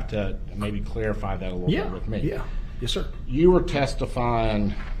you'll have to maybe clarify that a little bit with me. Yeah. Yes, sir. You were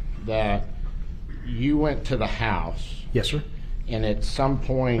testifying that you went to the house. Yes, sir. And at some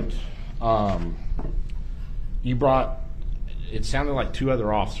point, you brought, it sounded like 2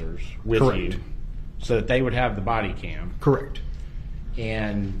 other officers with Correct. you so that they would have the body cam. Correct.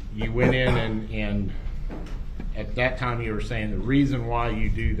 And you went in and at that time you were saying the reason why you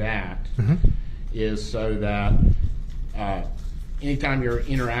do that is so that anytime you're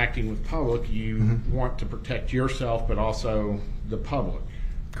interacting with public, you want to protect yourself but also the public.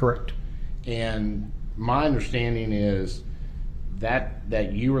 Correct. And my understanding is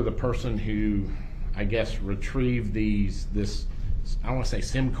that you were the person who, I guess, retrieved this. I want to say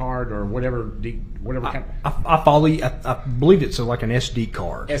SIM card or whatever. Kind I follow you. I believe it's like an SD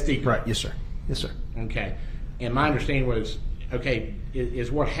card. SD card. Right. Yes, sir. Yes, sir. Okay. And my understanding was, okay,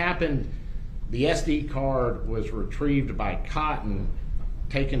 is what happened. The SD card was retrieved by Cotton,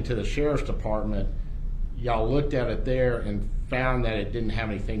 taken to the sheriff's department. Y'all looked at it there and found that it didn't have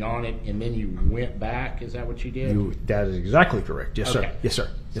anything on it, and then you went back. Is that what you did? That is exactly correct. Yes, okay. sir. Yes, sir.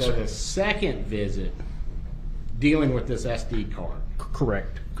 Yes, so sir. the second visit, dealing with this SD card,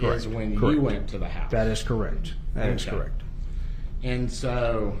 correct. is when correct. you went to the house. That is correct. That is correct. And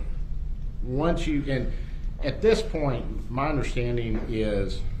so once you, and at this point, my understanding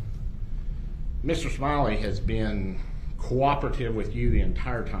is Mr. Smiley has been cooperative with you the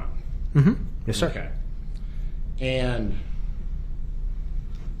entire time. Mm-hmm. Yes, sir. Okay. And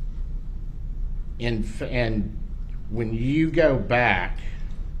when you go back,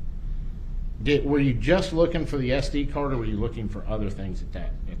 were you just looking for the SD card, or were you looking for other things at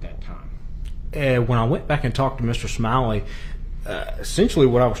that time? When I went back and talked to Mr. Smiley, essentially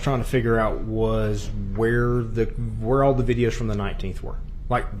what I was trying to figure out was where all the videos from the 19th were.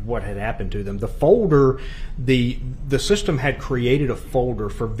 Like what had happened to them. The folder, the system had created a folder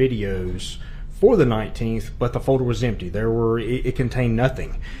for videos for the 19th, but the folder was empty. It contained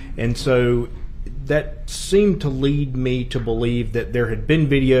nothing. And so that seemed to lead me to believe that there had been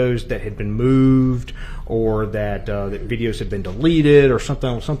videos that had been moved, or that videos had been deleted, or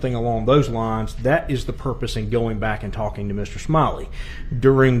something along those lines. That is the purpose in going back and talking to Mr. Smiley.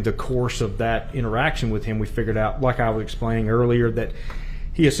 During the course of that interaction with him, we figured out, like I was explaining earlier, that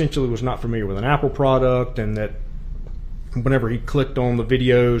he essentially was not familiar with an Apple product, and that whenever he clicked on the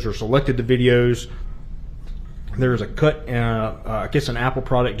videos or selected the videos, there's a cut. I guess an Apple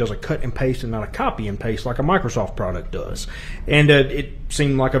product does a cut and paste and not a copy and paste like a Microsoft product does. And it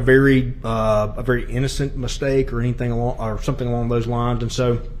seemed like a very innocent mistake or anything or something along those lines. And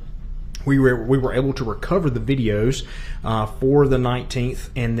so we were able to recover the videos for the 19th,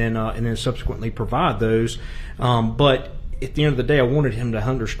 and then subsequently provide those. But at the end of the day, I wanted him to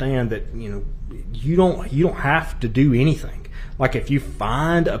understand that, you don't have to do anything. Like if you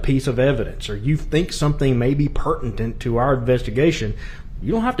find a piece of evidence or you think something may be pertinent to our investigation,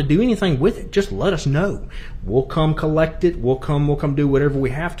 you don't have to do anything with it. Just let us know. We'll come collect it. We'll come do whatever we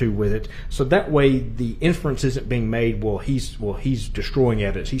have to with it. So that way the inference isn't being made, he's destroying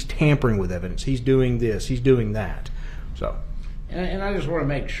evidence. He's tampering with evidence. He's doing this. He's doing that. So. And I just want to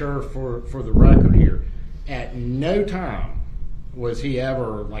make sure for the record here, at no time was he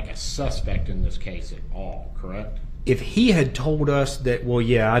ever like a suspect in this case at all, correct? If he had told us that, well,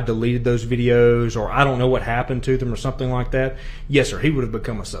 yeah, I deleted those videos, or I don't know what happened to them, or something like that, yes, sir, he would have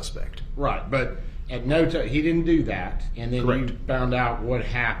become a suspect. Right, but at no time, he didn't do that, and then Correct. you found out what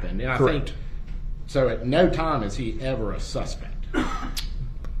happened. And Correct. I think, so at no time is he ever a suspect.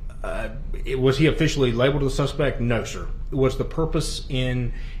 Was he officially labeled as a suspect? No, sir. Was the purpose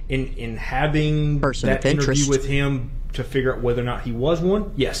in having Person that of interview interest. with him to figure out whether or not he was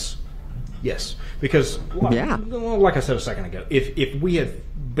one? Yes. Because, like I said a second ago, if we had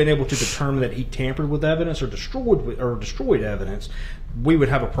been able to determine that he tampered with evidence or destroyed evidence, we would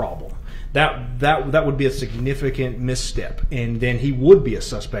have a problem. That would be a significant misstep, and then he would be a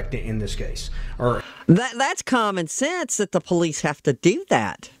suspect in this case. Or That's common sense that the police have to do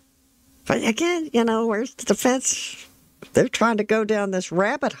that. But again, where's the defense? They're trying to go down this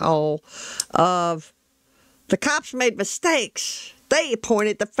rabbit hole of the cops made mistakes. They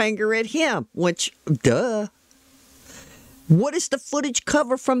pointed the finger at him, which, duh. What is the footage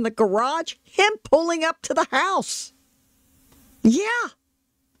cover from the garage? Him pulling up to the house. Yeah,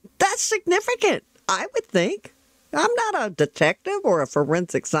 that's significant, I would think. I'm not a detective or a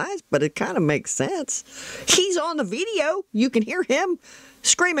forensic science, but it kind of makes sense. He's on the video. You can hear him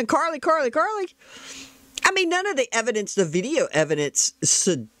screaming, "Carly, Carly, Carly." I mean, none of the video evidence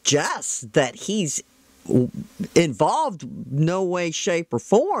suggests that he's involved, no way, shape, or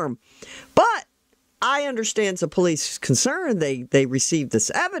form. But I understand the police's concern. They received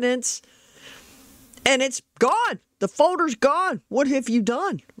this evidence, and it's gone. The folder's gone. What have you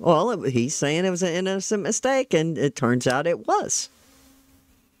done? Well, he's saying it was an innocent mistake, and it turns out it was.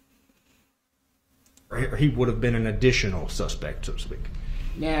 he would have been an additional suspect, so to speak.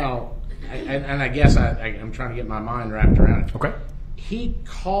 Now, and I guess I'm trying to get my mind wrapped around it. Okay. He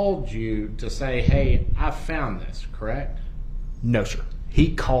called you to say, "Hey, I found this," correct? No, sir.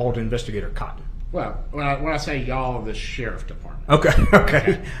 He called Investigator Cotton. Well, when I say y'all, the sheriff department.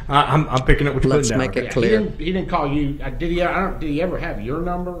 Okay. I'm picking up what you're Let's putting down. make it Yeah, clear. He didn't call you. Did he ever have your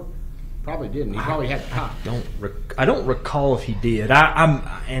number? Probably didn't. He probably had cop. I don't recall if he did.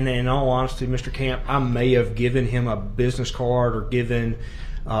 And in all honesty, Mr. Camp, I may have given him a business card or given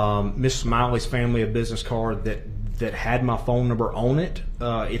Miss Smiley's family a business card that had my phone number on it.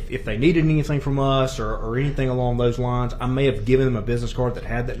 If they needed anything from us or anything along those lines, I may have given them a business card that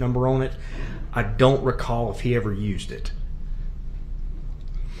had that number on it. I don't recall if he ever used it.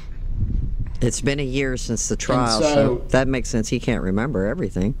 It's been a year since the trial, so that makes sense. He can't remember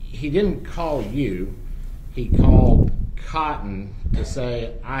everything. He didn't call you. He called Cotton to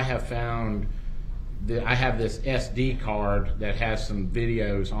say, I have found I have this SD card that has some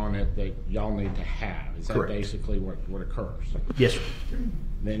videos on it that y'all need to have. Is that Correct. basically what occurs? Yes, sir.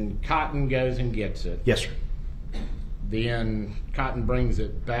 Then Cotton goes and gets it. Yes, sir. Then Cotton brings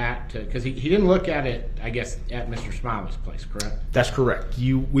it back to, because he didn't look at it, I guess, at Mr. Smiley's place, correct? That's correct.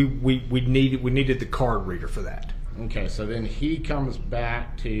 We needed the card reader for that. Okay, so then he comes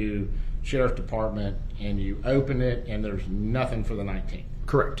back to Sheriff's Department and you open it and there's nothing for the 19th.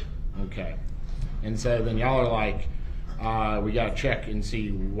 Correct. Okay. And so then y'all are like, we got to check and see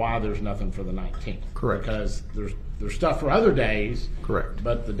why there's nothing for the 19th. Correct. Because there's stuff for other days. Correct.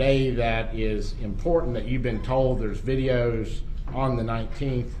 But the day that is important that you've been told there's videos on the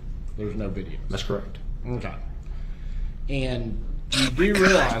 19th, there's no videos. That's correct. Okay. And you do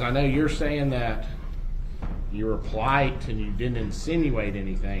realize, I know you're saying that you were polite and you didn't insinuate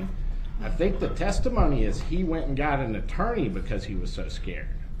anything. I think the testimony is he went and got an attorney because he was so scared.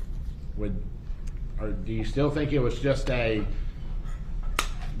 Or do you still think it was just a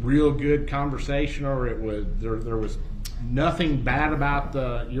real good conversation, or it was there was nothing bad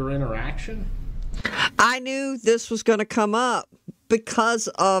about your interaction? I knew this was going to come up because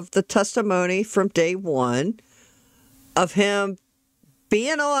of the testimony from day one of him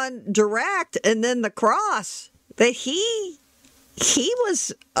being on direct and then the cross that he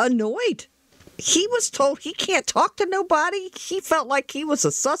was annoyed. He was told he can't talk to nobody. He felt like he was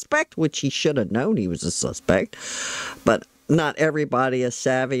a suspect, which he should have known he was a suspect. But not everybody is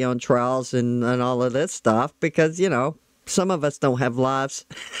savvy on trials and all of this stuff because, you know, some of us don't have lives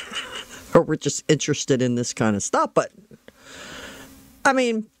or we're just interested in this kind of stuff. But, I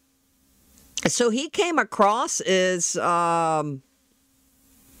mean, so he came across as,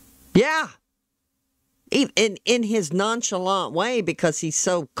 in his nonchalant way because he's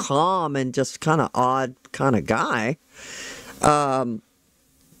so calm and just kind of odd kind of guy.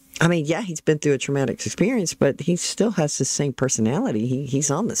 I mean, yeah, he's been through a traumatic experience, but he still has the same personality.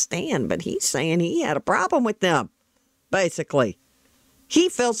 He's on the stand, but he's saying he had a problem with them, basically. He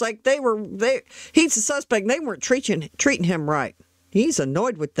feels like he's a suspect and they weren't treating him right. He's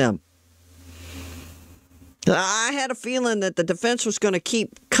annoyed with them. I had a feeling that the defense was going to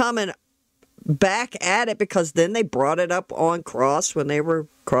keep coming back at it because then they brought it up on cross when they were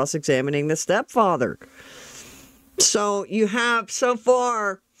cross-examining the stepfather. So you have so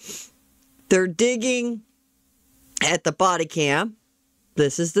far, they're digging at the body cam.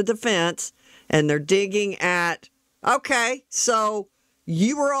 This is the defense. And they're digging at, okay, so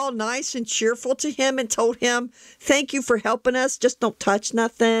you were all nice and cheerful to him and told him, thank you for helping us. Just don't touch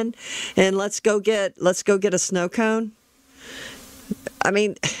nothing. And let's go get a snow cone. I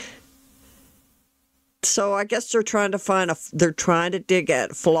mean, so I guess they're trying to dig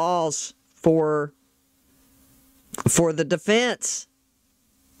at flaws for the defense.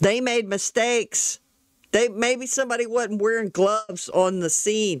 They made mistakes. Maybe somebody wasn't wearing gloves on the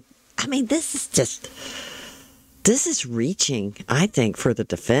scene. I mean, this is reaching, I think, for the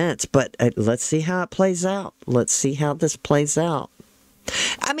defense. But let's see how it plays out. Let's see how this plays out.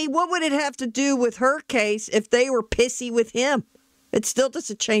 I mean, what would it have to do with her case if they were pissy with him? It still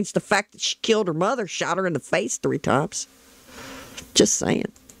doesn't change the fact that she killed her mother, shot her in the face 3 times. Just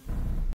saying.